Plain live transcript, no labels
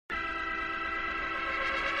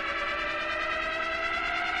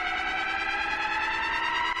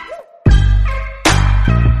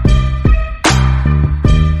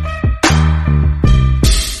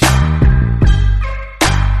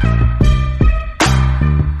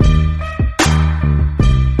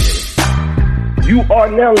You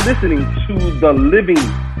are now listening to the Living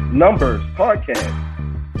Numbers Podcast.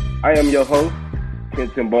 I am your host,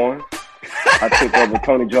 Kenton Barnes. I took over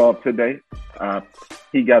Tony's job today.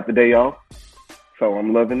 He got the day off, so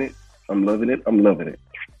I'm loving it. I'm loving it.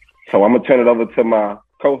 So I'm going to turn it over to my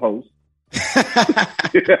co-host.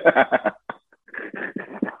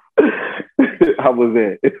 How was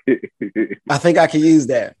that? I think I can use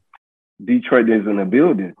that. Detroit is in the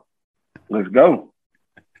building. Let's go.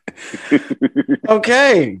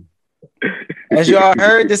 Okay. As you all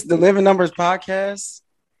heard, this is the Living Numbers Podcast.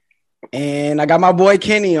 And I got my boy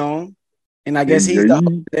Kenny on. And I guess he's the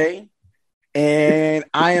host today. And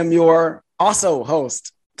I am your also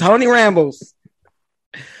host, Tony Rambles.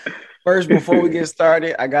 First, before we get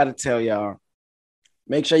started, I got to tell y'all,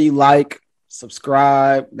 make sure you like,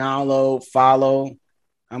 subscribe, download, follow.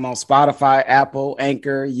 I'm on Spotify, Apple,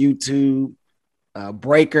 Anchor, YouTube,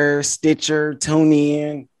 Breaker, Stitcher,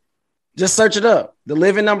 TuneIn. Just search it up. The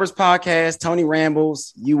Living Numbers Podcast, Tony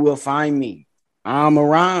Rambles. You will find me. I'm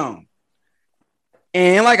around.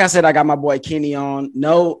 And like I said, I got my boy Kenny on.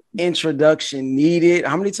 No introduction needed.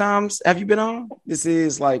 How many times have you been on? This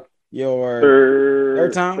is like your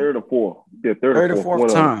third time? Third or fourth. Yeah, third or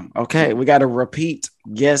fourth time. Okay, we got a repeat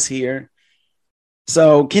guest here.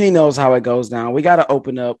 So Kenny knows how it goes down. We got to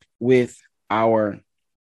open up with our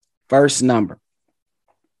first number.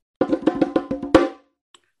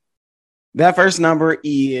 That first number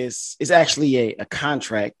is actually a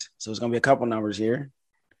contract. So it's going to be a couple numbers here.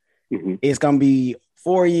 Mm-hmm. It's going to be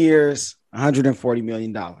 4 years, $140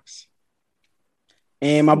 million.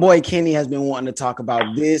 And my boy Kenny has been wanting to talk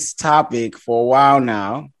about this topic for a while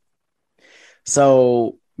now.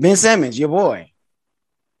 So Ben Simmons, your boy,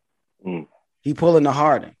 he pulling the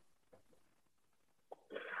Harden.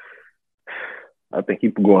 I think he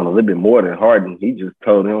going a little bit more than Harden. He just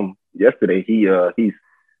told him yesterday he's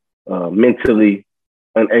mentally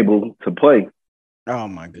unable to play. Oh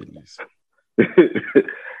my goodness.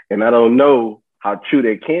 And I don't know how true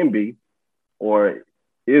that can be, or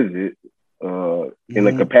is it in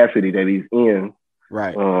the capacity that he's in.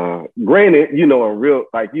 Right. Granted, in real,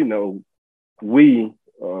 we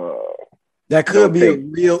that could be a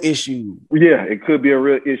real issue. Yeah, it could be a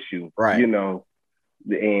real issue. Right.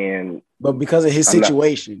 But because of his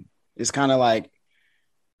situation, it's kind of like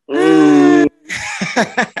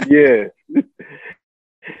yeah.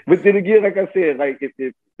 But then again, like I said,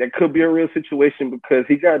 if that could be a real situation because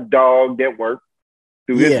he got dogged at work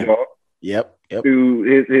through his job. Yep.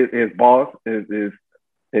 Through his boss, his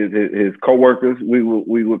coworkers, we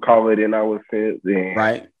would call it in our sense.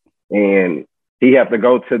 Right. And he have to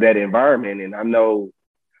go to that environment. And I know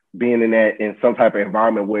being in some type of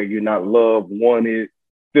environment where you're not loved, wanted,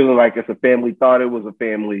 feeling like it's a family, thought it was a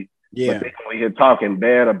family. Yeah. But they only here talking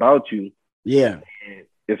bad about you. Yeah. And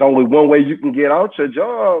it's only one way you can get out your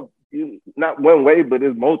job. Not one way, but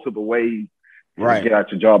there's multiple ways to get out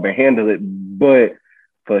your job and handle it. But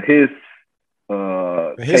for his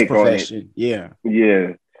take profession, on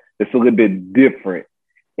it, it's a little bit different.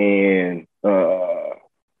 And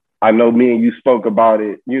I know me and you spoke about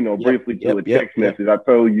it, briefly through a text message. I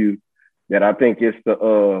told you that I think it's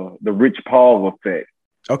the Rich Paul effect.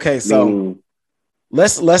 Okay, so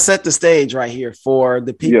let's set the stage right here for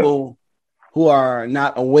the people who are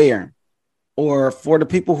not aware, or for the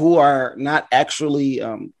people who are not actually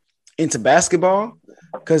into basketball,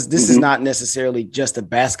 because this is not necessarily just a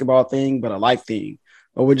basketball thing, but a life thing.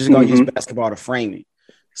 But we're just going to use basketball to frame it.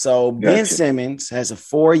 So Ben Simmons has a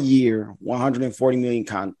 4-year,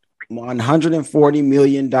 $140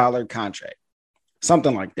 million contract,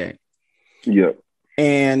 something like that. Yeah.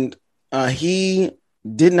 And he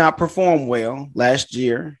did not perform well last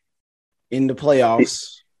year in the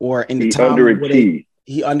playoffs or in the time he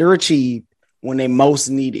underachieved when they most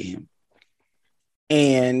needed him.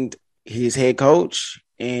 And his head coach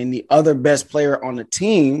and the other best player on the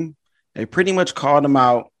team, they pretty much called him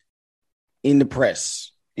out in the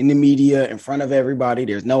press, in the media, in front of everybody.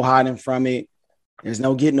 There's no hiding from it. There's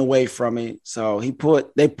no getting away from it. So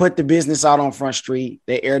they put the business out on Front Street.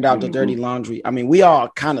 They aired out the dirty laundry. I mean, we all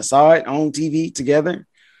kind of saw it on TV together.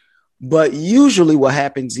 But usually what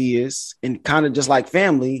happens is, and kind of just like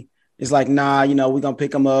family, it's like, nah, we're going to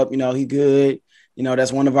pick him up. He good.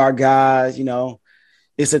 That's one of our guys.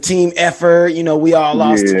 It's a team effort. We all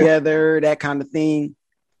lost together, that kind of thing.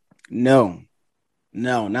 No,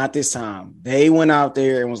 not this time. They went out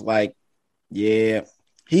there and was like, yeah,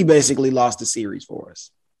 he basically lost the series for us.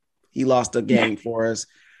 He lost the game for us,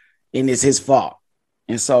 and it's his fault.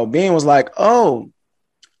 And so Ben was like, oh,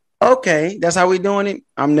 okay, that's how we doing it.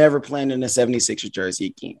 I'm never playing in the 76ers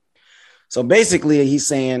jersey again. So basically he's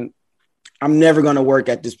saying, I'm never going to work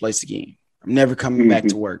at this place again. I'm never coming back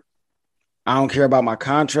to work. I don't care about my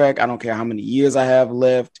contract. I don't care how many years I have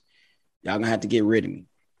left. Y'all gonna have to get rid of me.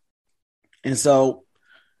 And so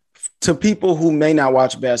to people who may not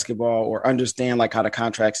watch basketball or understand like how the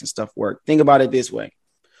contracts and stuff work, think about it this way.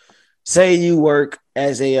 Say you work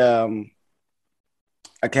as a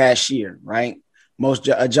cashier, right?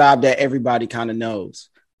 A job that everybody kind of knows.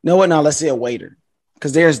 You know what? Now let's say a waiter,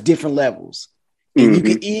 because there's different levels. And you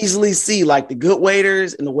can easily see like the good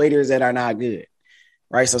waiters and the waiters that are not good,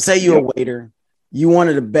 right? So say you're a waiter, you one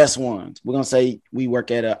of the best ones. We're going to say we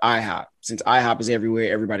work at an IHOP. Since IHOP is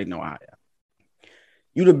everywhere, everybody know IHOP.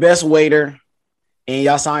 You the best waiter and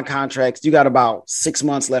y'all sign contracts. You got about 6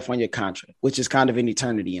 months left on your contract, which is kind of an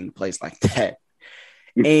eternity in a place like that.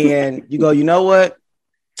 And you go, you know what?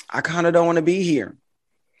 I kind of don't want to be here.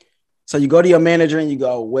 So you go to your manager and you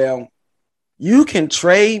go, well, you can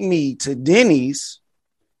trade me to Denny's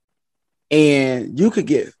and you could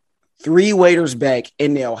get 3 waiters back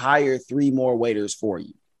and they'll hire 3 more waiters for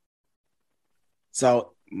you.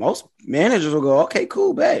 So most managers will go, okay,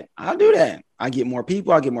 cool, bet. I'll do that. I get more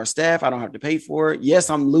people. I get more staff. I don't have to pay for it.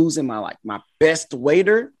 Yes, I'm losing my best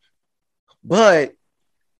waiter, but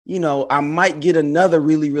I might get another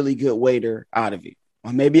really, really good waiter out of it,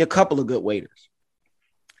 or maybe a couple of good waiters.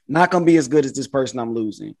 Not going to be as good as this person I'm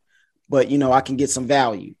losing, but I can get some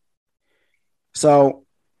value. So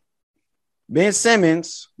Ben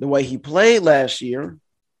Simmons, the way he played last year,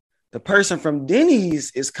 the person from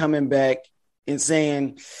Denny's is coming back and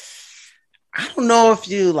saying, I don't know if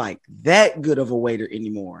you like that good of a waiter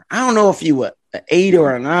anymore. I don't know if you an 8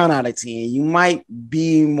 or a 9 out of 10. You might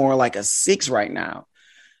be more like a 6 right now.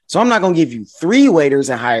 So I'm not going to give you 3 waiters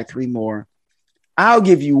and hire 3 more. I'll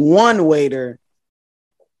give you 1 waiter,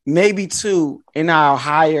 maybe 2, and I'll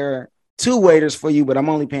hire 2 waiters for you, but I'm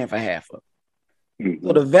only paying for half of it.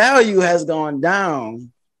 So the value has gone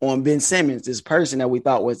down on Ben Simmons, this person that we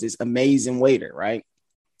thought was this amazing waiter, right?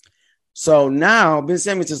 So now Ben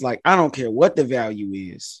Simmons is like, I don't care what the value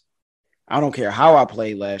is. I don't care how I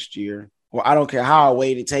played last year, or I don't care how I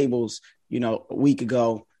waited tables, a week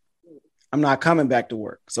ago. I'm not coming back to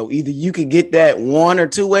work. So either you could get that 1 or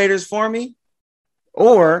 2 waiters for me,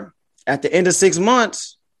 or at the end of 6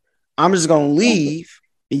 months, I'm just going to leave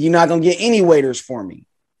and you're not going to get any waiters for me.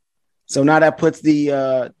 So now that puts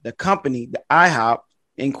the company, the IHOP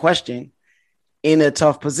in question, in a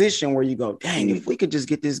tough position where you go, dang, if we could just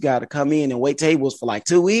get this guy to come in and wait tables for like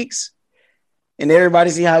 2 weeks and everybody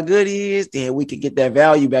see how good he is, then we could get that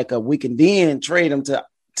value back up. We can then trade him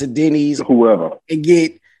to Denny's, whoever, and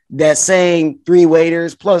get that same 3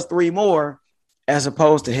 waiters plus 3 more, as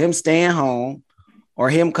opposed to him staying home or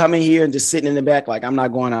him coming here and just sitting in the back like, I'm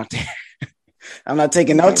not going out there. I'm not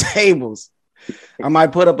taking no tables. I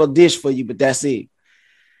might put up a dish for you, but that's it.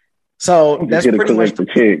 So that's pretty much the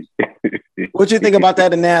check. What you think about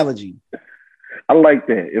that analogy? I like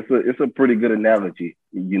that. It's a pretty good analogy.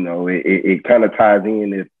 It kind of ties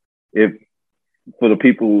in if for the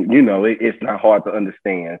people, it's not hard to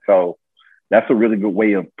understand. So that's a really good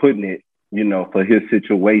way of putting it, for his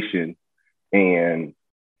situation. And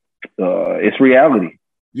it's reality.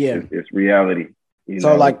 Yeah. It's reality.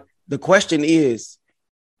 So like the question is,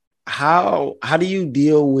 how do you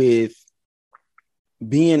deal with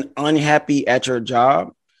being unhappy at your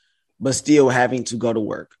job, but still having to go to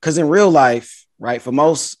work? Because in real life, right, for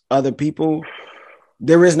most other people,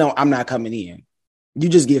 there is no, I'm not coming in. You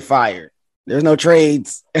just get fired. There's no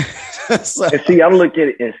trades. So, I look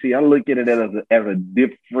at it as a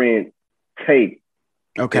different take.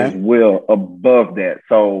 Okay. As well above that.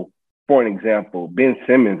 So for an example, Ben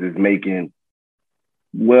Simmons is making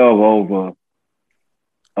well over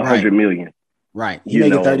 $100 million. Right. He's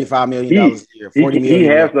making $35 million a year, $40 million. He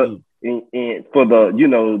has and for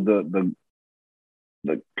the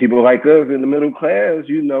people like us in the middle class,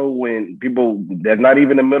 when people that's not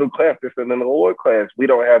even the middle class, that's in the lower class, we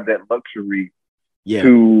don't have that luxury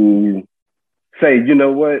to say, you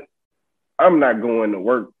know what, I'm not going to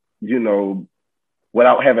work,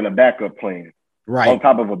 without having a backup plan. Right. On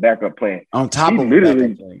top of a backup plan. On top of a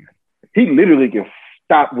backup plan. He literally can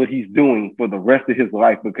stop what he's doing for the rest of his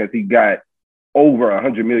life because he got over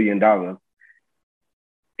 $100 million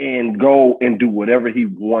and go and do whatever he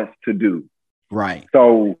wants to do. Right.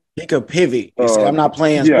 So he could pivot and say, I'm not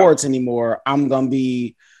playing sports anymore. I'm going to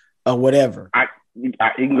be a whatever. He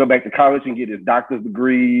can go back to college and get his doctor's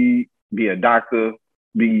degree, be a doctor,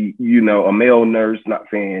 be, a male nurse, not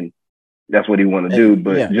saying that's what he want to do,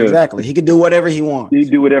 but exactly. He could do whatever he wants. He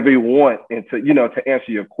do whatever he wants. And to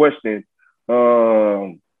answer your question,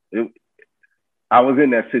 I was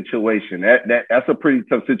in that situation. That's a pretty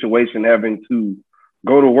tough situation, having to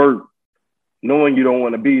go to work knowing you don't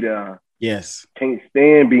want to be there Yes. Can't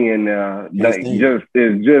stand being there.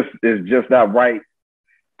 It's just not right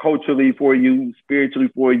culturally for you, spiritually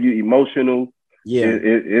for you, emotional. Yeah.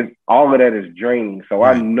 It's all of that is draining. So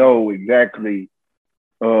I know exactly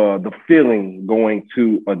the feeling going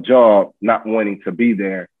to a job, not wanting to be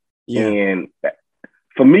there. Yeah. And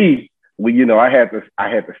for me, I had to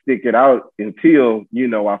stick it out until,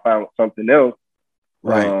 I found something else.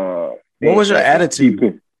 Right. What was your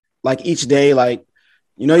attitude? Like each day, like,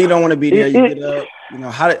 you don't want to be there. You get up,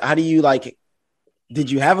 how do you like,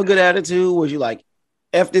 did you have a good attitude? Was you like,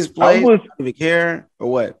 F this place, I don't even care,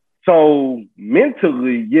 or what? So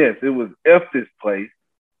mentally, yes, it was F this place.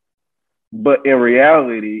 But in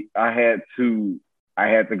reality, I had to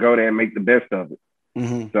go there and make the best of it.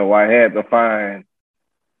 Mm-hmm. So I had to find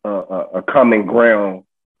a common ground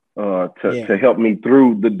to help me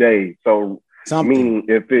through the day. So meaning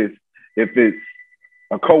if it's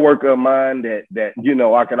a coworker of mine that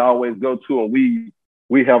I can always go to, and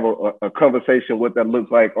we have a conversation what that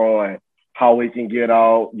looks like on how we can get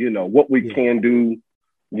out, what we can do,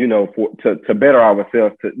 to better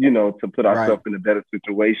ourselves, to put ourselves in a better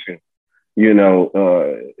situation. It's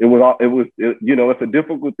a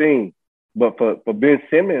difficult thing, but for Ben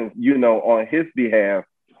Simmons, on his behalf,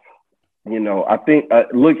 I think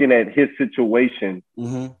looking at his situation,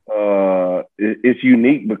 it's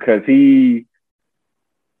unique because he's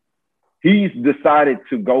decided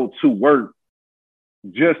to go to work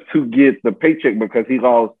just to get the paycheck because he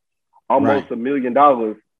lost almost $1 million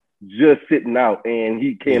just sitting out, and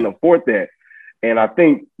he can't afford that. And I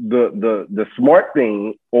think the smart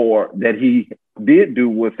thing or that he did do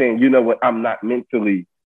was saying, you know what, I'm not mentally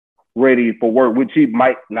ready for work, which he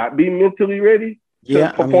might not be mentally ready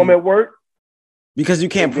to perform at work. Because you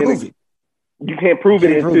can't prove it. You can't prove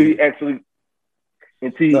it until he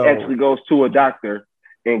actually goes to a doctor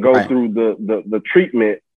and goes through the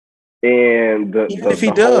treatment and even if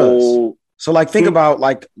he does. So like think about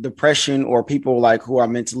like depression or people like who are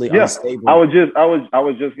mentally unstable. I was just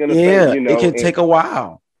gonna say, it can take a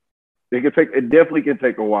while. It definitely can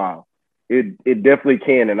take a while. It definitely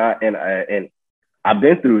can, and I've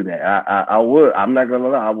been through that. I'm not gonna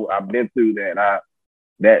lie, I've been through that.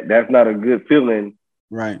 That's not a good feeling,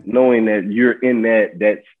 right? Knowing that you're in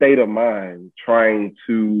that state of mind, trying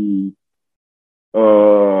to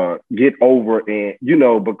get over and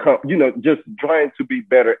become, just trying to be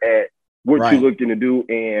better at what you're looking to do,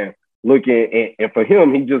 and and for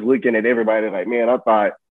him, he's just looking at everybody like, man, I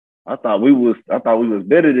thought we was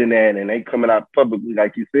better than that, and they coming out publicly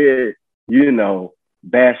like you said,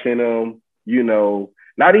 bashing them,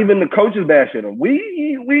 not even the coaches bashing them.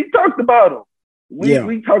 We talked about them.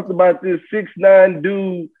 We talked about this 6'9"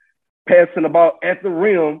 dude passing the ball at the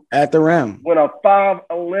rim. When a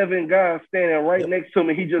 5'11" guy standing right next to him,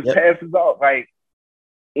 he just passes off. Like,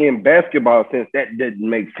 in basketball sense, that didn't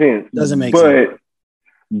make sense. Doesn't make sense.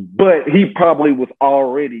 But he probably was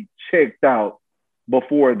already checked out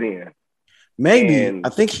before then. Maybe. And I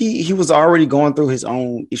think he was already going through his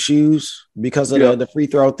own issues because of the free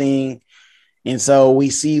throw thing. And so we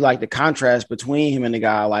see like the contrast between him and the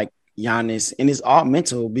guy like Giannis, and it's all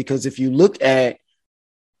mental because if you look at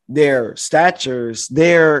their statures,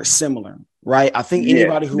 they're similar, right? I think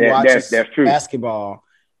anybody who watches basketball,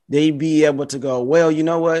 they'd be able to go, well, you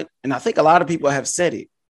know what? And I think a lot of people have said it.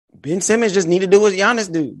 Ben Simmons just need to do what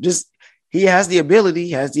Giannis do. He has the ability,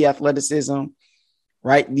 has the athleticism,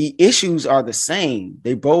 right? The issues are the same.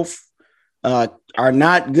 They both are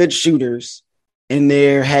not good shooters, and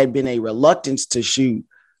there had been a reluctance to shoot,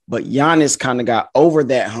 but Giannis kind of got over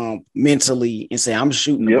that hump mentally and say, I'm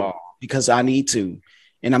shooting the ball because I need to,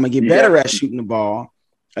 and I'm going to get better at shooting the ball,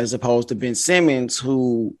 as opposed to Ben Simmons,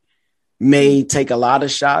 who may take a lot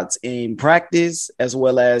of shots in practice as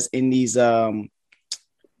well as in these summer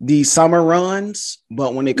runs.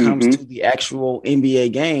 But when it comes to the actual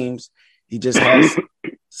NBA games, he just has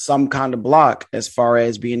some kind of block as far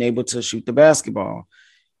as being able to shoot the basketball.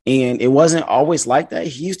 And it wasn't always like that.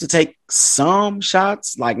 He used to take some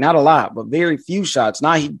shots, like not a lot, but very few shots.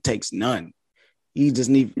 Now he takes none. He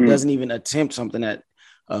just doesn't even attempt something that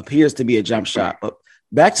appears to be a jump shot. But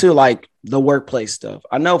back to like the workplace stuff.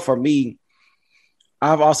 I know for me,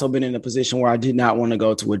 I've also been in a position where I did not want to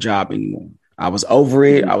go to a job anymore. I was over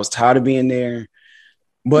it. I was tired of being there.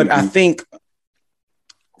 But I think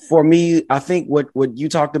for me, I think what you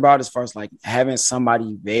talked about as far as like having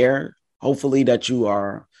somebody there, hopefully that you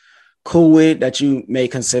are cool with, that you may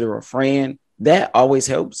consider a friend, that always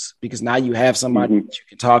helps because now you have somebody that you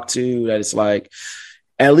can talk to, that it's like,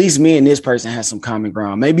 at least me and this person has some common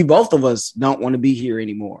ground. Maybe both of us don't want to be here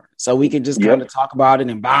anymore. So we can just kind of talk about it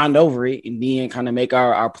and bond over it and then kind of make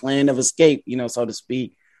our plan of escape, so to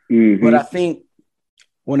speak. But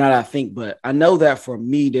but I know that for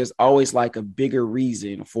me, there's always like a bigger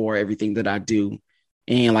reason for everything that I do.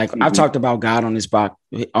 And like I've talked about God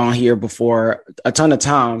on here before a ton of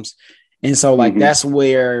times. And so like that's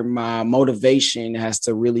where my motivation has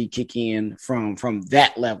to really kick in from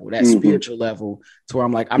that level, that spiritual level, to where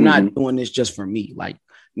I'm like, I'm not doing this just for me. Like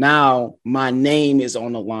now my name is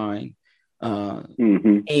on the line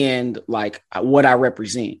and like what I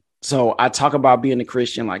represent. So I talk about being a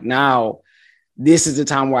Christian, like now this is the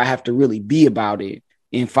time where I have to really be about it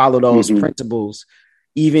and follow those principles,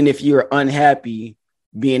 even if you're unhappy,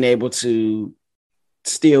 being able to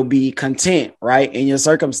still be content, right, in your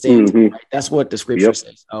circumstance. Right? That's what the scripture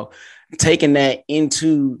says. So taking that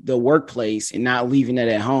into the workplace and not leaving that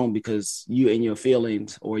at home because you in your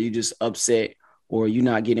feelings or you just upset or you're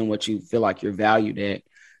not getting what you feel like you're valued at,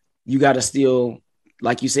 you got to still,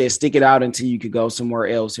 like you said, stick it out until you could go somewhere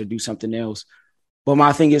else or do something else. But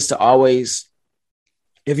my thing is to always,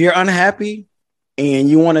 if you're unhappy and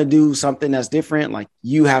you want to do something that's different, like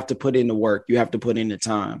you have to put in the work, you have to put in the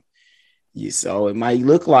time. So it might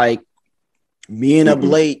look like being up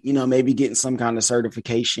late, maybe getting some kind of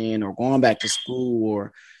certification or going back to school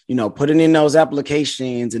or, putting in those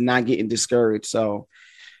applications and not getting discouraged. So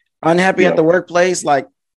unhappy at the workplace, like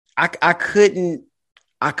I couldn't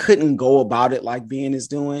go about it like Ben is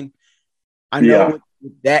doing. I know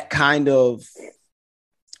that kind of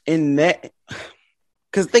in that,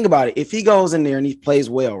 because think about it. If he goes in there and he plays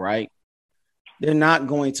well, right, they're not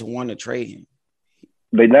going to want to trade him.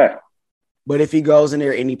 They're not. But if he goes in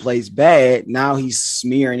there and he plays bad, now he's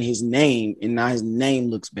smearing his name, and now his name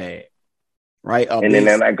looks bad, right? And then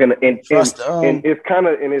they're not gonna. And it's kind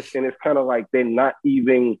of like they're not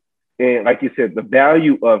even. And like you said, the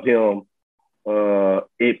value of him,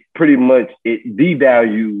 it pretty much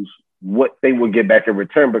devalues what they will get back in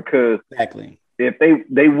return, because if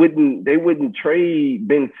they wouldn't trade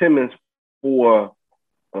Ben Simmons for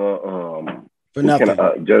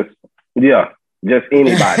nothing. Just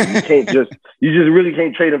anybody. You just really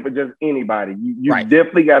can't trade him for just anybody. You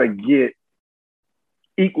definitely got to get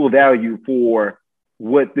equal value for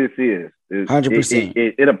what this is. 100%.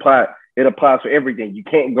 It applies for everything. You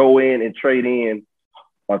can't go in and trade in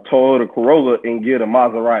a Toyota Corolla and get a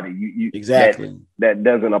Maserati. Exactly. That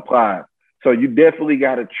doesn't apply. So you definitely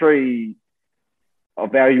got to trade a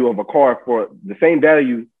value of a car for the same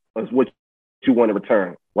value as what you want to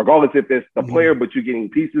return, regardless if it's the player, but you're getting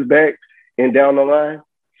pieces back and down the line.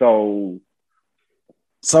 So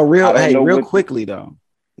real quickly though,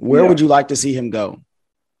 where would you like to see him go?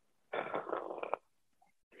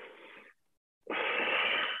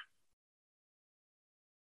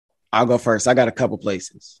 I'll go first. I got a couple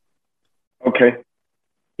places. Okay.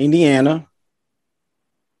 Indiana.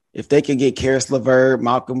 If they could get Karis LeVert,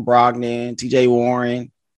 Malcolm Brogdon, TJ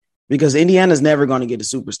Warren, because Indiana's never going to get a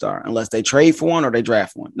superstar unless they trade for one or they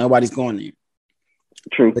draft one. Nobody's going there.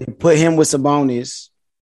 True. They put him with Sabonis.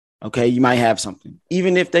 Okay, you might have something.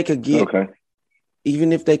 Even if they could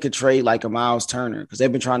trade like a Miles Turner, because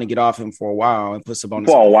they've been trying to get off him for a while and put Sabonis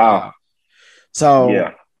for a while. So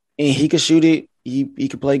and he could shoot it. He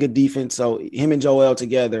could play good defense. So him and Joel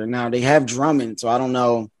together. Now they have Drummond, so I don't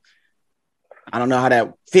know how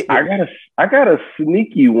that fit. I got a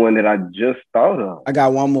sneaky one that I just thought of. I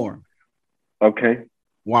got one more. Okay.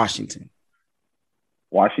 Washington.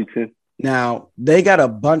 Now, they got a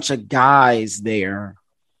bunch of guys there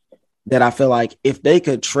that I feel like if they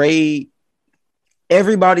could trade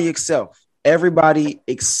everybody except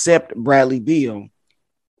Bradley Beal,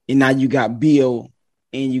 and now you got Beal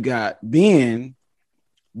and you got Ben,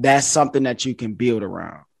 that's something that you can build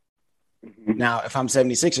around. Now, if I'm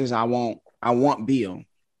 76ers, I want Beal.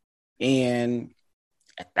 And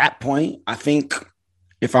at that point, I think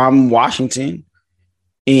if I'm Washington,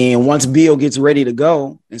 and once Beal gets ready to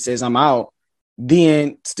go and says I'm out,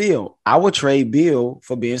 then still I would trade Beal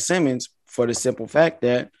for Ben Simmons for the simple fact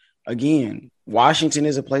that, again, Washington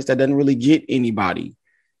is a place that doesn't really get anybody.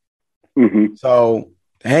 So,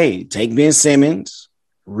 hey, take Ben Simmons,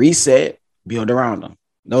 reset, build around him.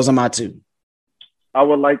 Those are my two. I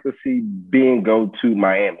would like to see Ben go to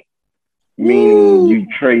Miami. Meaning you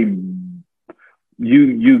trade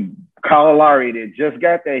you Kyle Lowry that just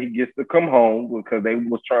got there, he gets to come home because they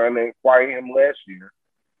was trying to acquire him last year.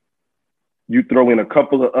 You throw in a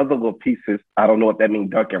couple of other little pieces. I don't know what that means.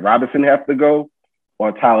 Duncan Robinson have to go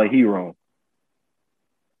or Tyler Hero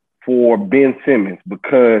for Ben Simmons,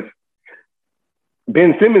 because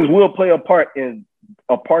Ben Simmons will play a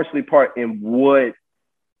partially part in what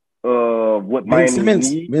Miami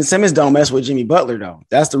needs. Ben Simmons don't mess with Jimmy Butler though.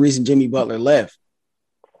 That's the reason Jimmy Butler left.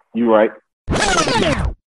 You're right.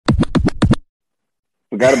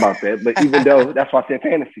 Forgot about that. But even though that's why I said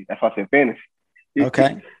fantasy.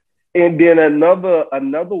 Okay. And then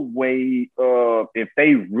another way, if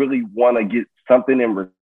they really want to get something in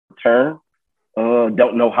return,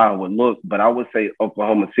 don't know how it would look, but I would say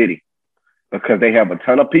Oklahoma City, because they have a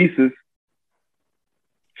ton of pieces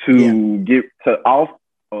to get to off,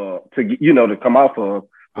 to come off of,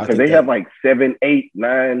 because they have like 7, 8,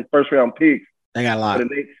 9 first round picks. They got a lot.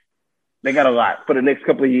 They got a lot for the next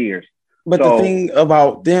couple of years. But the thing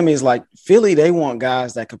about them is, like, Philly, they want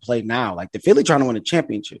guys that could play now. Like, the Philly trying to win a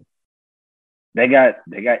championship. They got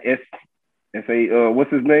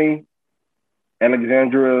what's his name?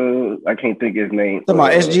 Alexandra, I can't think of his name. Talking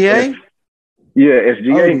about SGA? Yeah,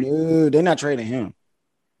 SGA. Oh, no, they're not trading him.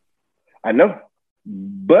 I know.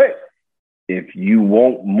 But if you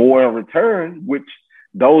want more in return, which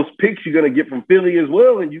those picks you're going to get from Philly as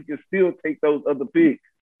well, and you can still take those other picks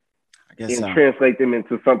and translate them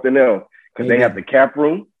into something else. Because they have the cap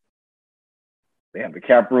room. They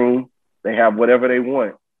have whatever they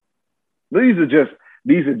want. These are just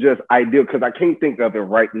ideal, because I can't think of it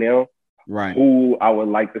right now. Right. Who I would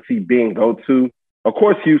like to see Ben go to. Of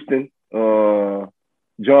course, Houston. John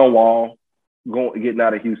Wall getting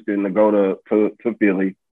out of Houston to go to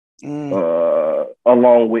Philly.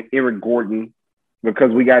 Along with Eric Gordon,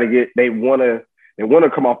 because we got to get. They want to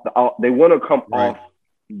come off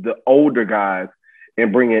the older guys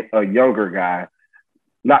and bring in a younger guy,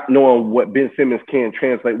 not knowing what Ben Simmons can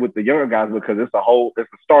translate with the younger guys, because it's a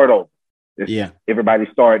start over. Everybody's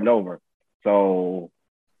starting over. So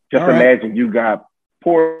just imagine you got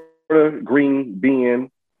Porter, Green, Ben,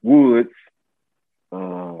 Woods,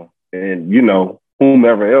 and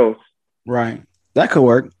whomever else. Right. That could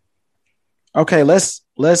work. Okay, let's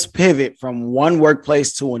pivot from one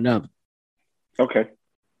workplace to another. Okay.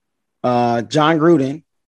 John Gruden,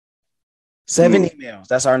 7 emails.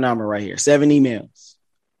 That's our number right here. 7 emails.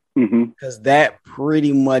 Because that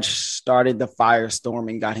pretty much started the firestorm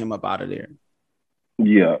and got him up out of there.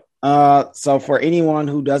 Yeah. So for anyone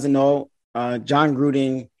who doesn't know, John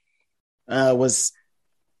Gruden had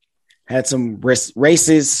some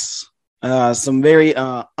racist, some very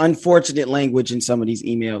unfortunate language in some of these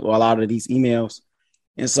emails, or a lot of these emails.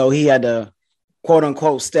 And so he had to, quote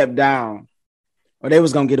unquote, step down, or they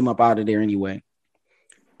was going to get him up out of there anyway.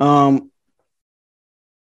 I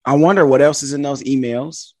wonder what else is in those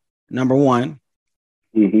emails. Number one.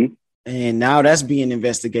 And now that's being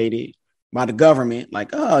investigated by the government.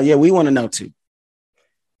 Like, oh yeah, we want to know too.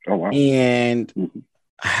 Oh wow. And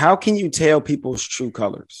how can you tell people's true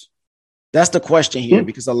colors? That's the question here,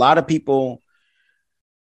 because a lot of people,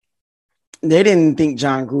 they didn't think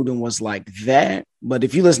John Gruden was like that. But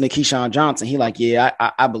if you listen to Keyshawn Johnson, he like, yeah,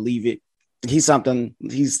 I believe it. He's something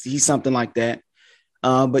like that.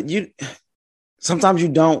 But sometimes you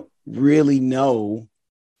don't really know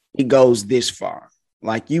it goes this far.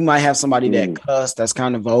 Like, you might have somebody that cuss, that's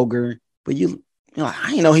kind of vulgar, but you're like, I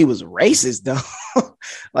didn't know he was racist though.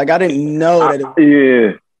 Like, I didn't know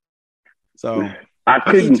that. So I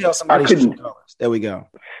couldn't tell somebody's true colors. There we go.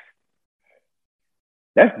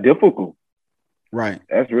 That's difficult. Right.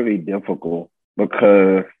 That's really difficult,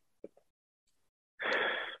 because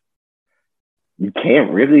you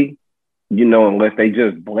can't really, unless they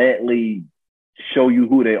just blatantly show you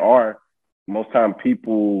who they are. Most time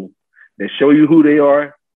people, they show you who they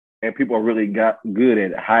are, and people are really good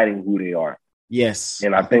at hiding who they are. Yes.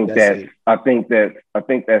 And I think that's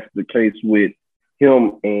the case with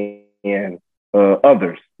him and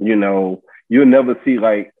others. You'll never see,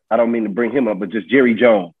 like, I don't mean to bring him up, but just Jerry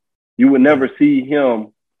Jones. You would never see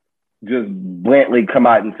him just blatantly come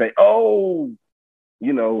out and say, oh,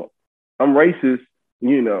 I'm racist,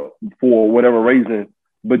 for whatever reason.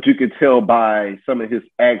 But you could tell by some of his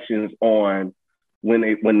actions on when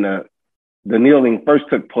the kneeling first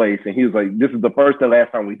took place, and he was like, this is the first and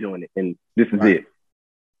last time we're doing it, and this is it.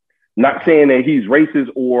 Not saying that he's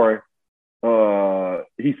racist or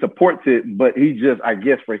he supports it, but he just, I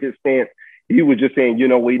guess for his stance, he was just saying,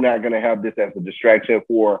 we're not going to have this as a distraction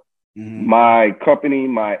for my company,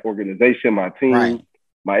 my organization, my team,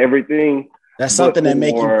 my everything. That's something that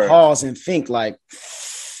make you pause and think, like,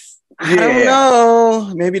 I don't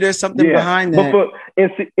know. Maybe there's something behind that.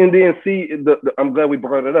 I'm glad we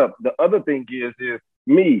brought it up. The other thing is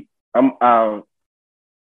me. I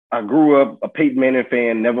grew up a Peyton Manning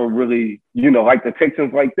fan, never really, like the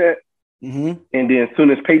Texans like that. And then as soon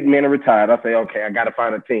as Peyton Manning retired, I say, okay, I got to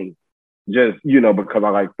find a team, just, because I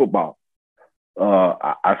like football.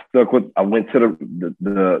 I went to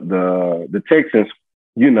the Texans,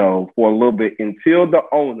 for a little bit, until the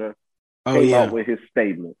owner came out with his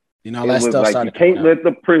statement. That stuff like, you can't let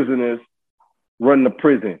the prisoners run the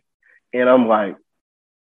prison. And I'm like,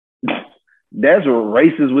 that's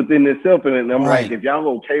racist within itself. And I'm Right. like, if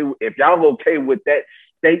y'all okay with that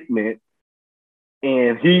statement,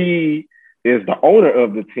 and he is the owner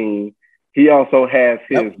of the team, he also has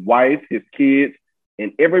his wife, his kids,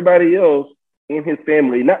 and everybody else in his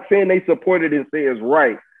family. Not saying they support it and say it's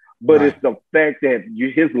right, but it's the fact that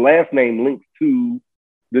his last name links to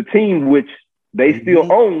the team, which they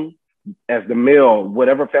still own as the male,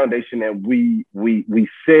 whatever foundation that we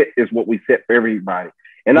set is what we set for everybody.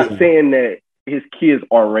 And not saying that his kids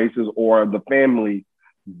are racist or the family,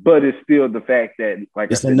 but it's still the fact that,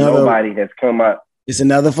 like it's I said, nobody has come out. It's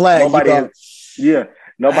another flag. Nobody has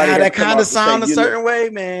that kind of sound a certain way,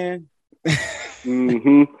 man.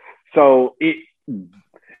 So it's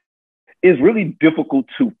really difficult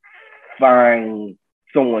to find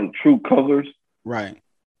someone true colors, right?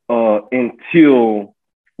 Until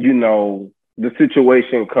the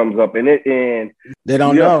situation comes up, and they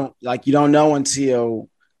don't know. Like, you don't know until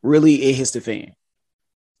really it hits the fan.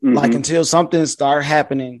 Like, until something start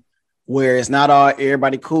happening where it's not all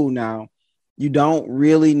everybody cool now. You don't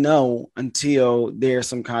really know until there's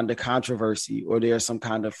some kind of controversy or there's some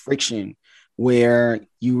kind of friction where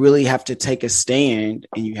you really have to take a stand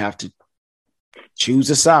and you have to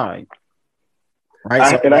choose a side.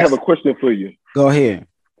 Right. I have a question for you. Go ahead.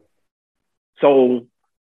 So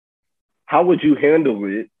how would you handle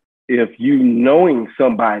it if you knowing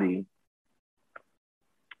somebody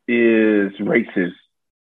is racist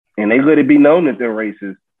and they let it be known that they're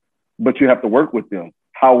racist, but you have to work with them?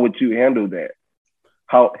 How would you handle that?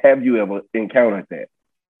 How have you ever encountered that?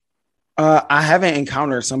 I haven't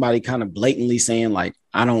encountered somebody kind of blatantly saying, like,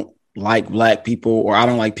 I don't like black people or I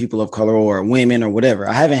don't like people of color or women or whatever.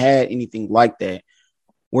 I haven't had anything like that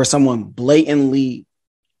where someone blatantly,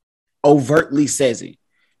 overtly says it.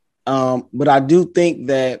 But I do think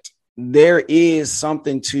that there is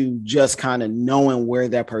something to just kind of knowing where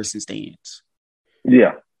that person stands.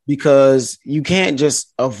 Yeah. Because you can't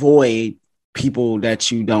just avoid people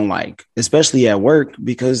that you don't like, especially at work,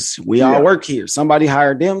 because we all work here. Somebody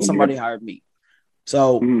hired them, somebody hired me.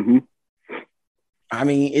 So, I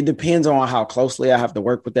mean, it depends on how closely I have to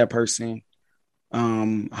work with that person.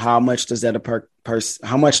 How much does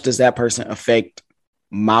that person affect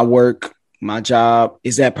my work, my job?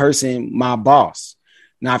 Is that person my boss?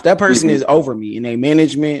 Now, if that person is over me in a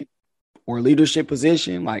management or leadership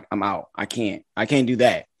position, like, I'm out. I can't do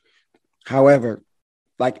that. However,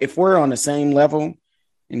 like, if we're on the same level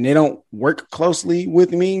and they don't work closely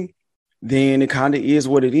with me, then it kind of is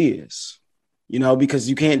what it is, because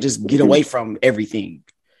you can't just get away from everything.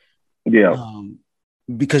 Yeah.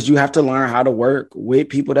 Because you have to learn how to work with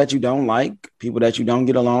people that you don't like, people that you don't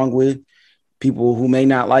get along with, people who may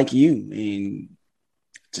not like you, and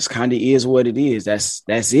just kind of is what it is. That's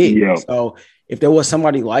it. Yeah. So if there was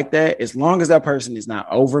somebody like that, as long as that person is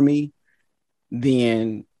not over me,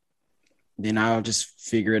 then I'll just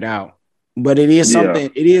figure it out. But it is something,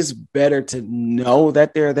 it is better to know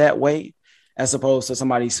that they're that way as opposed to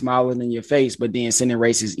somebody smiling in your face, but then sending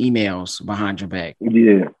racist emails behind your back.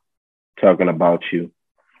 Yeah. Talking about you.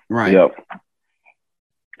 Right. Yep.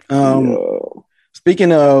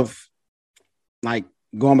 Speaking of, like,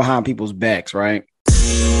 going behind people's backs, right?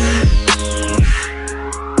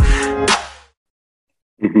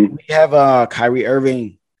 We have Kyrie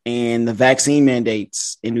Irving and the vaccine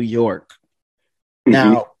mandates in New York.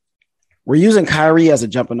 Now, we're using Kyrie as a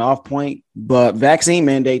jumping off point, but vaccine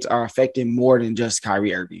mandates are affecting more than just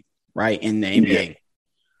Kyrie Irving, right, in the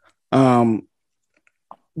NBA.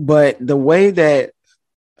 But the way that,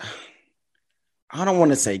 I don't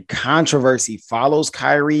want to say controversy follows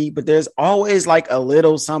Kyrie, but there's always like a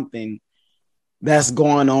little something that's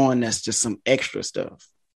going on that's just some extra stuff,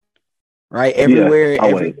 right? Everywhere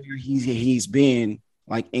he's been,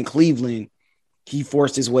 like in Cleveland, he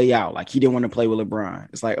forced his way out. Like, he didn't want to play with LeBron.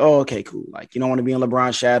 It's like, oh, okay, cool. Like, you don't want to be in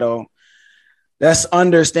LeBron's shadow. That's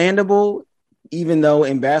understandable, even though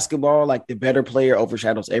in basketball, like, the better player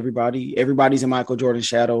overshadows everybody. Everybody's in Michael Jordan's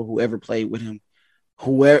shadow, whoever played with him.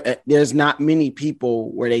 There's not many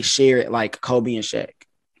people where they share it like Kobe and Shaq.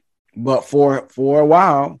 But for a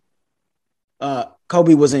while,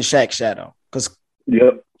 Kobe was in Shaq's shadow because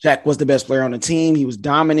Shaq was the best player on the team. He was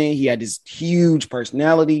dominant. He had this huge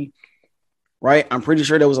personality. Right. I'm pretty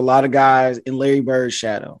sure there was a lot of guys in Larry Bird's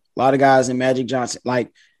shadow, a lot of guys in Magic Johnson.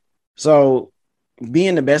 Like, so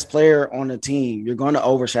being the best player on the team, you're going to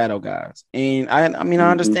overshadow guys. And I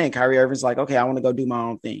understand Kyrie Irving's like, okay, I want to go do my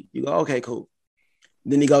own thing. You go, okay, cool.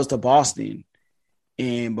 Then he goes to Boston.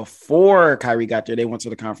 And before Kyrie got there, they went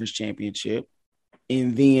to the conference championship.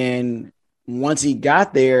 And then once he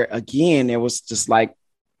got there, again, there was just like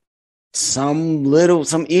some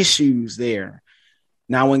issues there.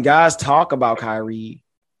 Now, when guys talk about Kyrie,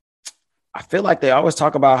 I feel like they always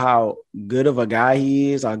talk about how good of a guy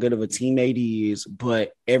he is, how good of a teammate he is.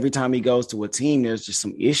 But every time he goes to a team, there's just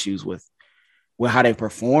some issues with how they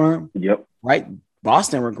perform. Yep. Right.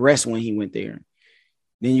 Boston regressed when he went there.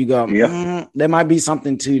 Then you go, there might be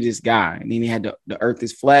something to this guy. And then he had the earth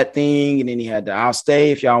is flat thing. And then he had the I'll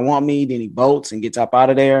stay if y'all want me. Then he bolts and gets up out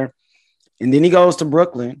of there. And then he goes to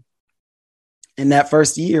Brooklyn. In that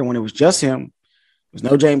first year, when it was just him, there was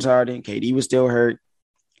no James Harden. KD was still hurt.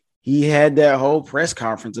 He had that whole press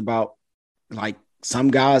conference about like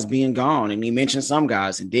some guys being gone. And he mentioned some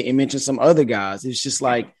guys and didn't mention some other guys. It's just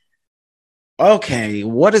like, okay,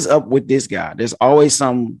 what is up with this guy? There's always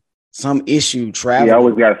some issue traveling. He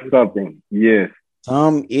always got something. Yes.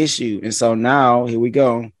 Some issue. And so now here we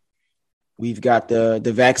go. We've got the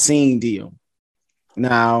vaccine deal.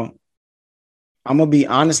 Now, I'm going to be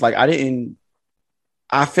honest. Like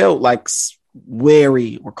I felt like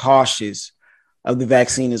wary or cautious of the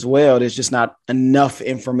vaccine as well. There's just not enough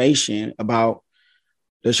information about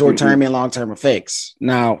the short-term and long-term effects.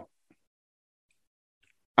 Now,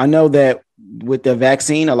 I know that with the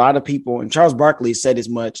vaccine, a lot of people, and Charles Barkley said as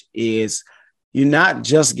much, is you're not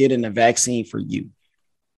just getting a vaccine for you,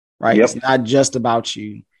 right? Yep. It's not just about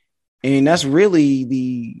you. And that's really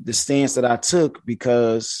the stance that I took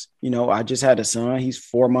because, I just had a son. He's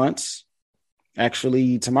 4 months.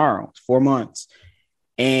 Actually, tomorrow, 4 months.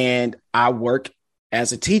 And I work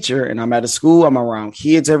as a teacher and I'm at a school. I'm around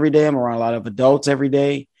kids every day. I'm around a lot of adults every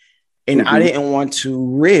day. And I didn't want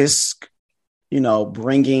to risk,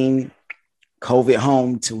 bringing COVID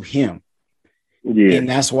home to him. Yeah. And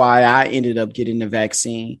that's why I ended up getting the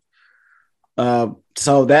vaccine.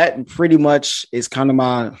 So that pretty much is kind of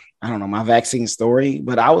my vaccine story.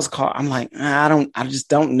 But I was caught. I'm like, I just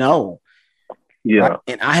don't know. Yeah. Right?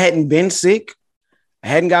 And I hadn't been sick. I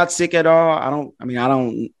hadn't got sick at all. I don't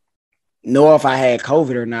know if I had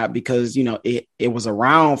COVID or not because, it was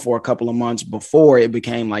around for a couple of months before it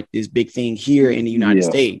became like this big thing here in the United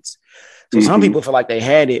States. So some people feel like they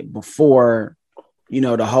had it before,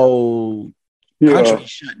 the whole country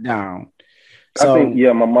shut down. So, I think,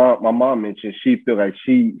 my mom mentioned she feel like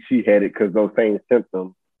she had it because those same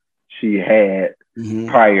symptoms she had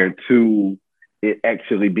prior to it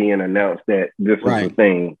actually being announced that this was the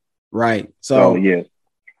thing. Right. So yeah.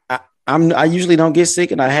 I usually don't get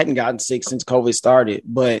sick and I hadn't gotten sick since COVID started.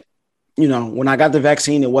 But, when I got the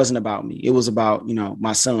vaccine, it wasn't about me. It was about,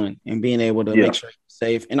 my son and being able to make sure he's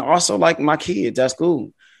safe. And also like my kids at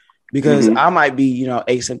school, because I might be,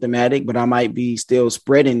 asymptomatic, but I might be still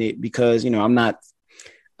spreading it because, I'm not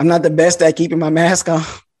the best at keeping my mask on.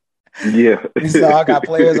 Yeah. And so I got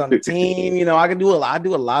players on the team, I do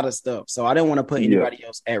a lot of stuff. So I didn't want to put anybody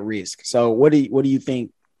else at risk. So what do you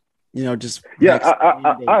think? Just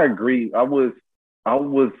I agree. I was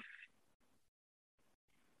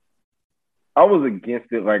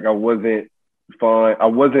against it. Like I wasn't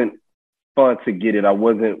fun to get it. I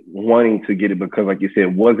wasn't wanting to get it because, like you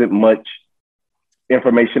said, wasn't much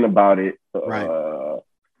information about it. Right.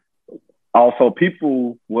 Also,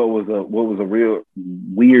 people. What was a real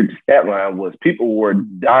weird stat line was people were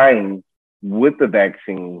dying with the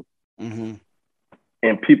vaccine. Mm-hmm.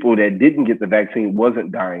 And people that didn't get the vaccine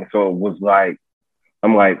wasn't dying. So it was like,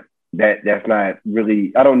 I'm like, that's not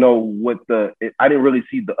really, I don't know I didn't really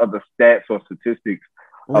see the other stats or statistics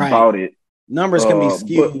about it. Numbers can be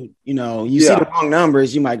skewed. But, you see the wrong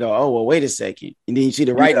numbers, you might go, oh, well, wait a second. And then you see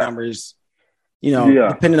the right numbers,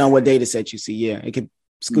 depending on what data set you see. Yeah, it could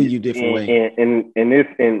skew you different way.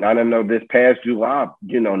 And I don't know, this past July,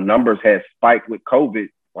 numbers had spiked with COVID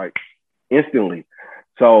like instantly.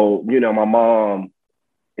 So, my mom,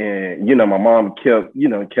 and, my mom kept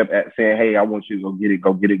saying, hey, I want you to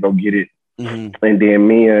go get it. Mm-hmm. And then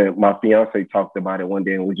me and my fiance talked about it one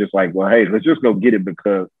day and we're just like, well, hey, let's just go get it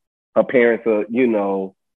because her parents are,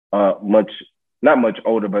 not much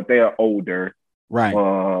older, but they are older. Right.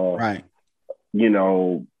 Right.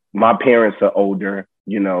 My parents are older,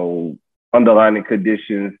 underlying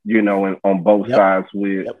conditions, and on both sides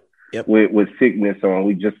with sickness. So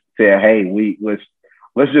we just said, hey,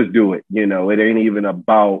 let's just do it. It ain't even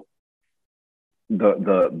about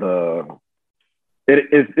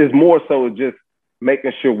it's more so just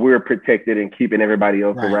making sure we're protected and keeping everybody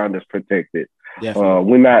else around us protected.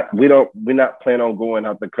 We're not planning on going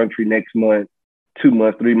out the country next month, 2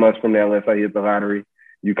 months, 3 months from now, unless I hit the lottery.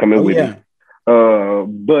 You come in with me.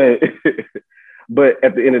 But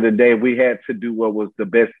at the end of the day, we had to do what was the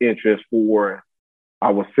best interest for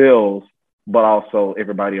ourselves, but also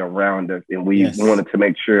everybody around us. And we wanted to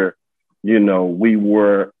make sure, we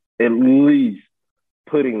were at least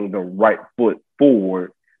putting the right foot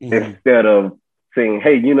forward instead of saying,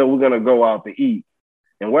 hey, we're going to go out to eat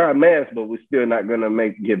and wear a mask, but we're still not going to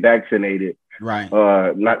get vaccinated. Right.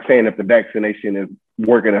 Not saying if the vaccination is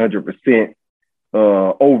working 100%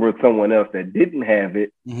 over someone else that didn't have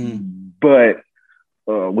it, but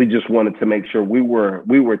we just wanted to make sure we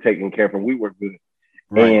were taken care of and we were good.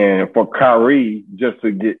 Right. And for Kyrie, just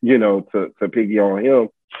to get, to piggy on him,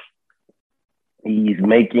 he's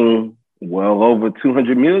making well over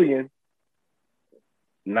 $200 million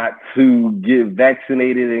not to get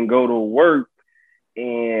vaccinated and go to work.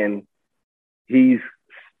 And he's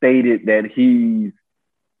stated that he's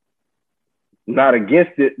not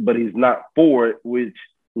against it, but he's not for it, which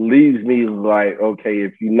leaves me like, okay,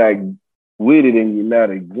 if you're not with it and you're not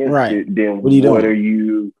against it, then what are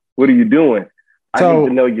you doing? So, I need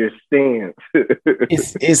to know your stance.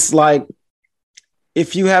 it's like,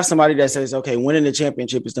 if you have somebody that says, okay, winning the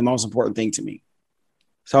championship is the most important thing to me,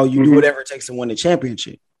 so you do whatever it takes to win the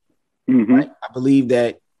championship. Right? I believe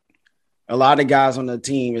that a lot of guys on the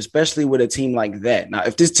team, especially with a team like that. Now,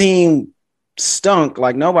 if this team stunk,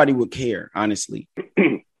 like, nobody would care, honestly.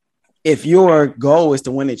 If your goal is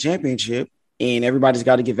to win a championship and everybody's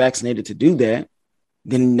got to get vaccinated to do that,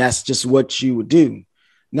 then that's just what you would do.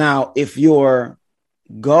 Now, if your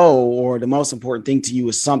goal or the most important thing to you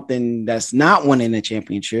is something that's not winning a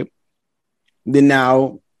championship, then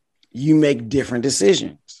now you make different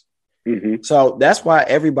decisions. So that's why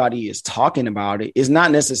everybody is talking about it. It's not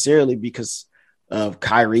necessarily because of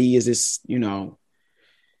Kyrie is this,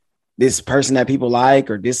 this person that people like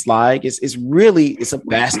or dislike. It's a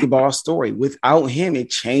basketball story. Without him, it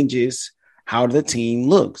changes how the team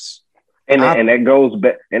looks. And that goes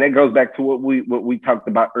back to what we talked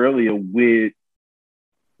about earlier with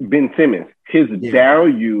Ben Simmons. His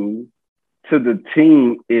value to the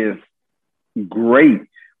team is great.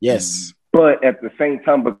 Yes. But at the same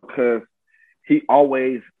time, because he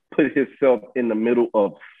always put himself in the middle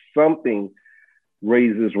of something,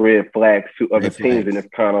 raises red flags to other teams. And it's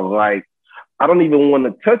kind of like, I don't even want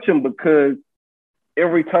to touch him because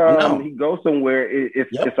every time he goes somewhere,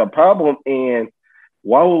 it's a problem. And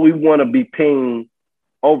why would we want to be paying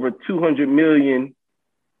over $200 million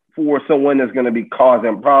for someone that's going to be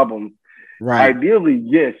causing problems? Right. Ideally,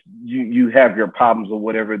 yes, you have your problems or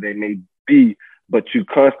whatever they may be, but you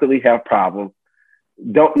constantly have problems.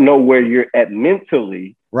 Don't know where you're at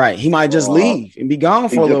mentally. Right. He might just leave and be gone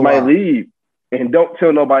for a little while. He might leave. And don't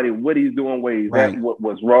tell nobody what he's doing, where he's at, what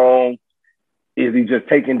was wrong. Is he just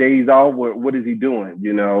taking days off? What is he doing?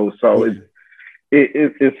 So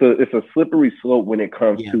it's a slippery slope when it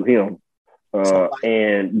comes to him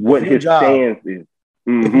and what his stance is.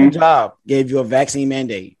 If your job gave you a vaccine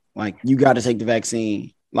mandate, like, you got to take the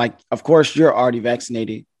vaccine. Like, of course, you're already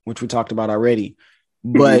vaccinated, which we talked about already.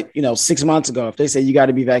 But 6 months ago, if they say you got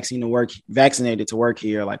to be vaccinated to work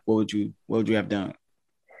here, like, what would you have done?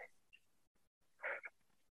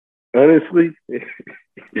 Honestly,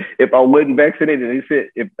 if I wasn't vaccinated, they said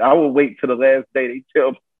if I would wait till the last day, they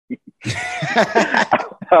tell me.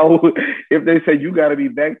 If they say you got to be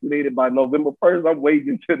vaccinated by November 1st, I'm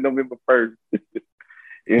waiting until November 1st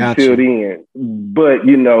until then. But,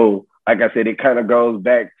 like I said, it kind of goes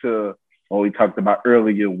back to what we talked about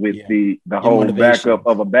earlier with the whole backup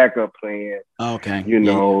of a backup plan. Okay.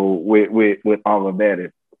 With all of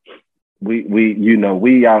that.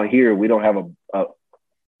 We out here, we don't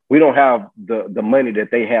have the money that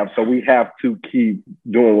they have. So we have to keep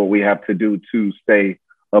doing what we have to do to stay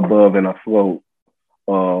above and afloat,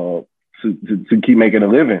 to keep making a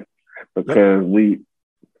living, because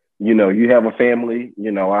you have a family,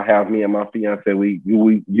 I have me and my fiance, we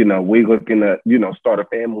looking to, start a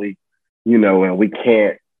family, and we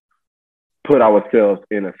can't put ourselves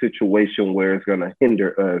in a situation where it's going to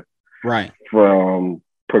hinder us from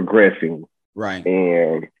progressing. Right.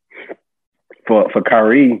 And for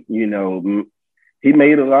Kyrie, he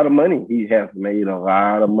made a lot of money. He has made a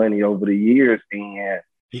lot of money over the years, and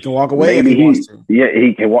he can walk away if he wants to. Yeah,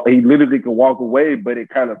 he can. He literally can walk away, but it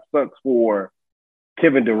kind of sucks for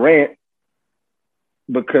Kevin Durant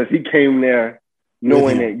because he came there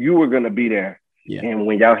knowing that you were going to be there. Yeah. And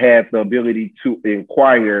when y'all had the ability to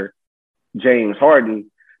inquire James Harden,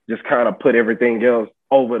 just kind of put everything else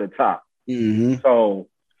over the top. So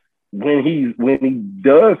when he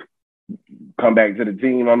does come back to the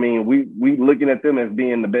team, I mean, we looking at them as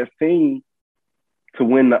being the best team to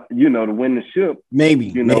win the ship.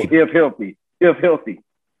 Maybe. If healthy.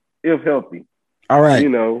 All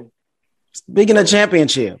right. Speaking of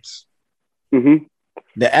championships, the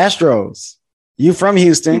Astros. You from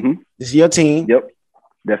Houston? This is your team. Yep.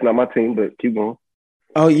 That's not my team, but keep going.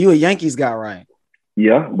 Oh, you a Yankees guy, right?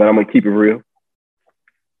 Yeah, but I'm gonna keep it real.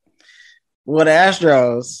 Well, the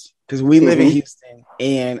Astros because we live in Houston,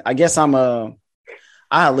 and I guess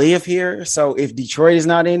I live here. So if Detroit is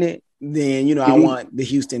not in it, then I want the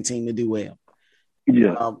Houston team to do well.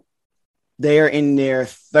 Yeah. They are in their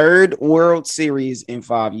third World Series in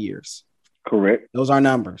 5 years. Correct. Those are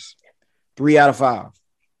numbers. 3 out of 5.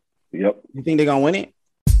 Yep. You think they're gonna win it?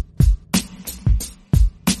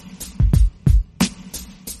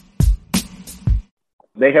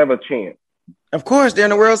 They have a chance. Of course, they're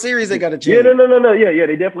in the World Series. They got a chance. Yeah, no. Yeah,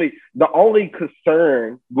 they definitely. The only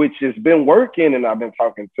concern, which has been working, and I've been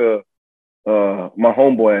talking to my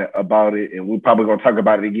homeboy about it, and we're probably gonna talk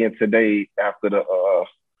about it again today after the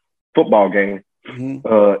football game,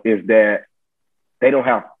 is that they don't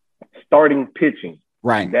have starting pitching.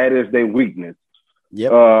 Right. That is their weakness.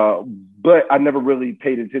 Yep. But I never really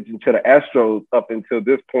paid attention to the Astros up until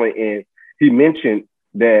this point, and he mentioned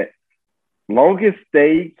that longest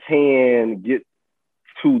they can get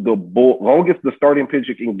to the longest the starting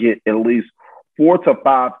pitcher can get at least 4 to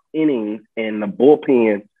 5 innings, and the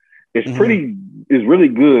bullpen is really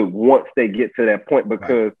good once they get to that point,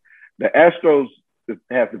 because the Astros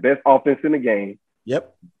have the best offense in the game.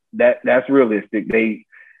 Yep. That's realistic. They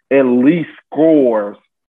at least scores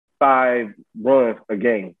 5 runs a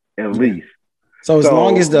game, at least. So as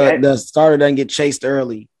long as the starter doesn't get chased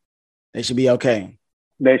early, they should be okay.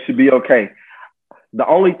 They should be okay. The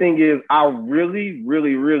only thing is, I really,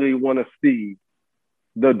 really, really want to see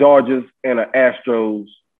the Dodgers and the Astros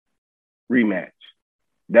rematch.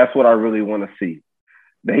 That's what I really want to see.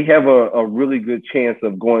 They have a really good chance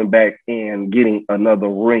of going back and getting another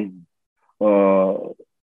ring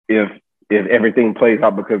if everything plays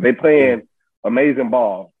out, because they're playing amazing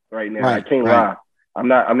ball right now. I can't lie. I'm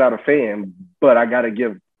not a fan, but I got to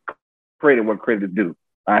give credit what credit is due.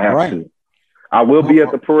 I have to. I will be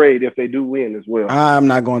at the parade if they do win as well. I'm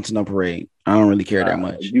not going to no parade. I don't really care that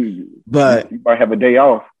much. But you might have a day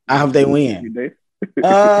off. I hope they win.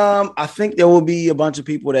 I think there will be a bunch of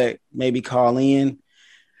people that maybe call in.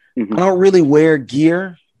 I don't really wear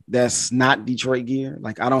gear that's not Detroit gear.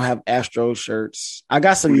 Like, I don't have Astros shirts. I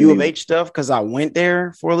got some U of H stuff because I went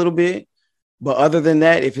there for a little bit. But other than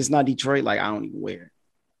that, if it's not Detroit, like, I don't even wear it.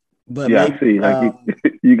 But yeah, maybe, I see. Like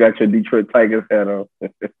you got your Detroit Tigers hat on.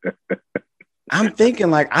 I'm thinking,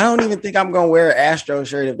 like, I don't even think I'm going to wear an Astros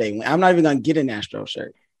shirt if they win. I'm not even going to get an Astros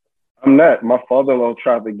shirt. I'm not. My father-in-law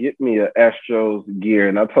tried to get me an Astros gear,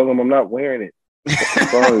 and I told him I'm not wearing it. I'm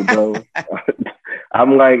sorry, bro.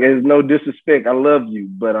 I'm like, it's no disrespect. I love you,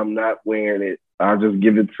 but I'm not wearing it. I'll just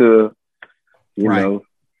give it to, you know,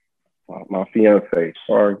 my fiance.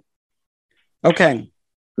 Sorry. Okay.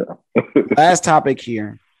 Last topic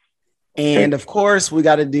here. And, of course, we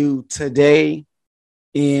got to do today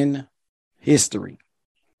in history.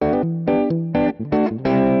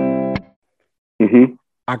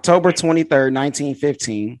 October 23rd,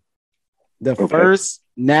 1915, the first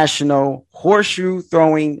national horseshoe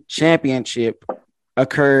throwing championship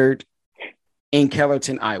occurred in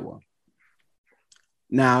Kellerton, Iowa.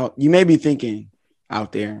 Now, you may be thinking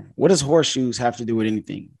out there, what does horseshoes have to do with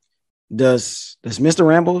anything? Does Mr.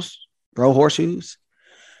 Rambles throw horseshoes?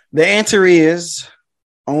 The answer is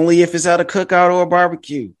only if it's at a cookout or a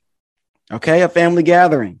barbecue. Okay, a family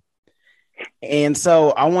gathering. And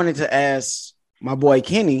so I wanted to ask my boy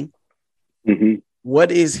Kenny,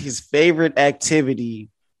 what is his favorite activity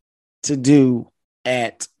to do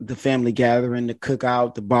at the family gathering, the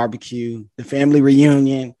cookout, the barbecue, the family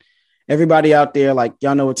reunion? Everybody out there, like,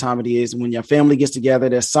 y'all know what time it is. When your family gets together,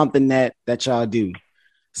 there's something that y'all do.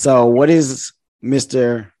 So what is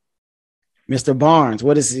Mr. Barnes,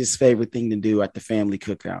 what is his favorite thing to do at the family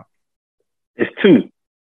cookout? It's 2.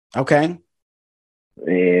 Okay.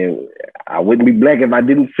 And I wouldn't be black if I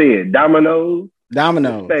didn't say it. Dominoes.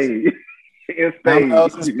 Spades.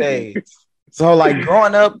 Dominoes and spades. So, like,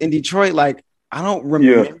 growing up in Detroit, like, I don't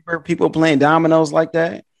remember people playing dominoes like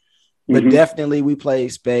that. But definitely we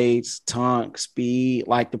played spades, tonk, speed.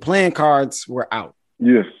 Like, the playing cards were out.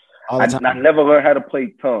 Yes. I never learned how to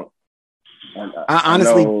play tonk. I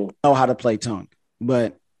honestly don't know how to play tonk.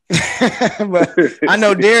 But I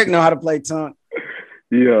know Derek know how to play tonk.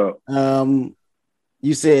 Yeah.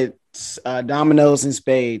 You said dominoes and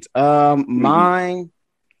spades. Mine,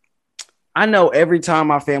 I know every time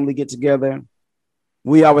my family get together,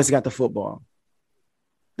 we always got the football.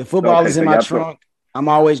 The football is in my trunk. I'm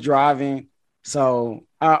always driving. So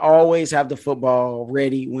I always have the football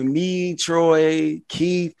ready. When me, Troy,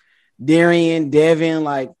 Keith, Darian, Devin,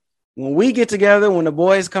 like, when we get together, when the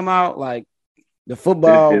boys come out, like, the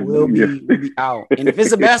football will be out. And if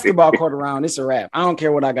it's a basketball court around, it's a wrap. I don't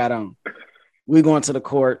care what I got on. We're going to the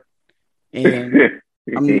court, and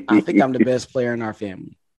I think I'm the best player in our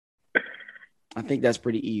family. I think that's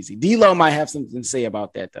pretty easy. D-Lo might have something to say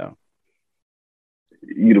about that, though.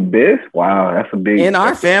 You the best? Wow, that's a big. In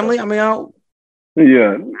our family, I mean, I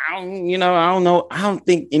don't know. I don't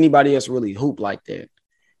think anybody else really hoop like that.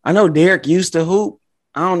 I know Derek used to hoop.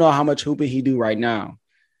 I don't know how much hooping he do right now.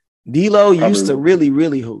 D-Lo used to really,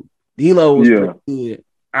 really hoop. D-Lo was pretty good.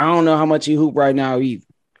 I don't know how much he hoop right now either.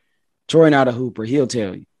 Troy not a hooper. He'll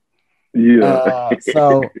tell you. Yeah.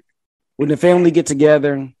 So when the family get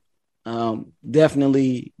together,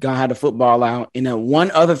 definitely gonna have the football out. And then one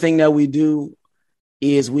other thing that we do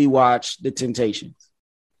is we watch The Temptations.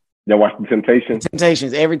 Y'all watch The Temptations?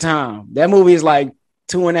 Temptations every time. That movie is like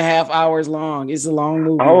 2.5 hours long. It's a long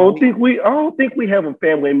movie. I don't think we have a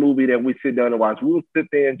family movie that we sit down and watch. We'll sit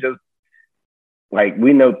there and just like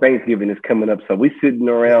we know Thanksgiving is coming up, so we sitting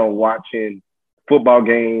around watching football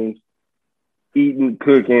games, eating,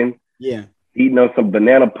 cooking, eating on some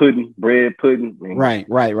banana pudding, bread pudding. Man, right.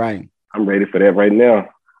 I'm ready for that right now.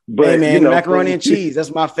 But hey man, macaroni and cheese.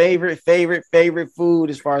 That's my favorite food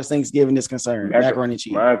as far as Thanksgiving is concerned. Macaroni and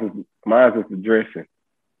cheese. Mine is the dressing.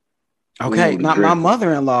 Okay, my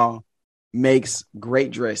mother-in-law makes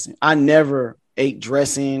great dressing. I never ate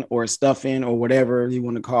dressing or stuffing or whatever you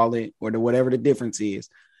want to call it, or whatever the difference is.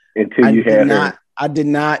 Until you had her. I did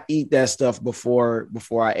not eat that stuff before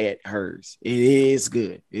I ate hers. It is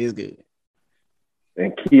good. It is good.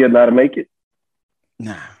 And Kia know how to make it?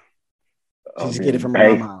 Nah. She just get it from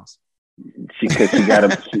her mom's house. She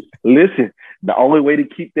gotta listen. The only way to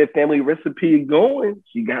keep that family recipe going,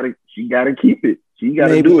 she gotta keep it. She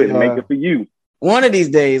gotta do it and make it for you. One of these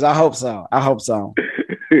days, I hope so.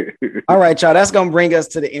 All right, y'all. That's gonna bring us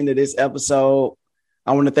to the end of this episode.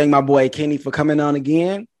 I want to thank my boy Kenny for coming on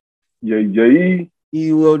again. Yeah.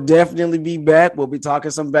 He will definitely be back. We'll be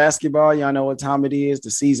talking some basketball. Y'all know what time it is.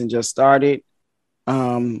 The season just started.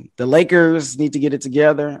 The Lakers need to get it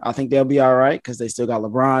together. I think they'll be all right because they still got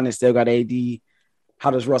LeBron. They still got AD.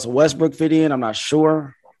 How does Russell Westbrook fit in? I'm not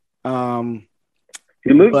sure. He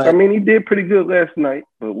did pretty good last night,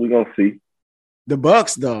 but we're going to see. The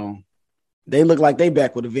Bucks, though, they look like they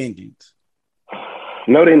back with a vengeance.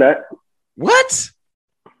 No, they're not. What?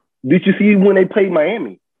 Did you see when they played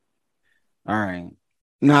Miami? All right.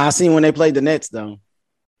 No, I seen when they played the Nets, though.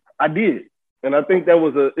 I did. And I think that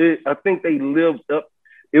was I think they lived up.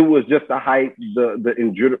 It was just the hype, the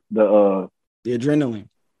adrenaline.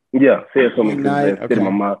 Yeah, said something in my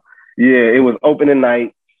mouth. Yeah, it was opening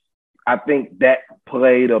night. I think that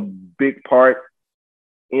played a big part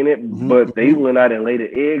in it, but they went out and laid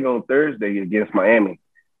an egg on Thursday against Miami.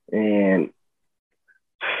 And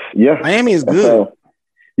yeah. Miami is good.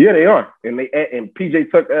 Yeah, they are. And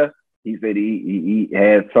PJ Tucker, he said he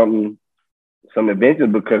had some adventures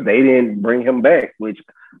because they didn't bring him back, which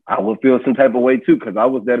I would feel some type of way too, because I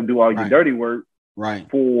was there to do all your dirty work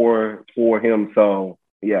for him. So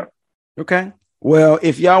yeah. Okay. Well,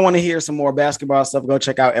 if y'all want to hear some more basketball stuff, go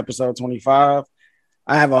check out episode 25.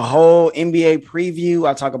 I have a whole NBA preview.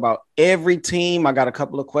 I talk about every team. I got a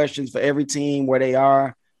couple of questions for every team, where they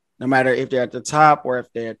are, no matter if they're at the top or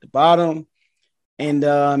if they're at the bottom. And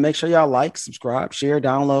make sure y'all like, subscribe, share,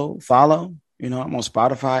 download, follow. I'm on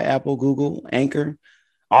Spotify, Apple, Google, Anchor.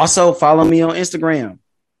 Also, follow me on Instagram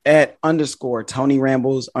at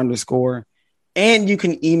 _TonyRambles_. And you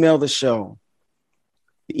can email the show.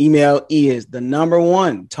 The email is the number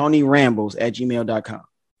 1, TonyRambles@gmail.com.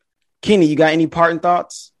 Kenny, you got any parting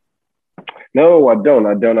thoughts? No, I don't.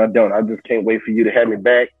 I just can't wait for you to have me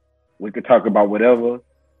back. We could talk about whatever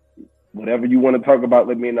you want to talk about.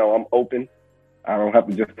 Let me know. I'm open. I don't have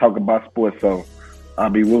to just talk about sports. So I'll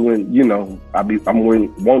be willing, I'm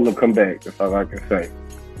wanting to come back. That's all I can say.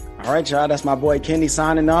 All right, y'all. That's my boy Kenny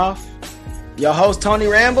signing off. Your host, Tony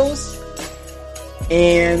Rambles.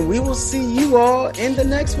 And we will see you all in the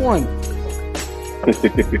next one.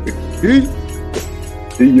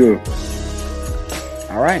 See you.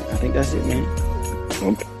 All right. I think that's it, man.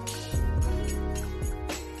 Okay.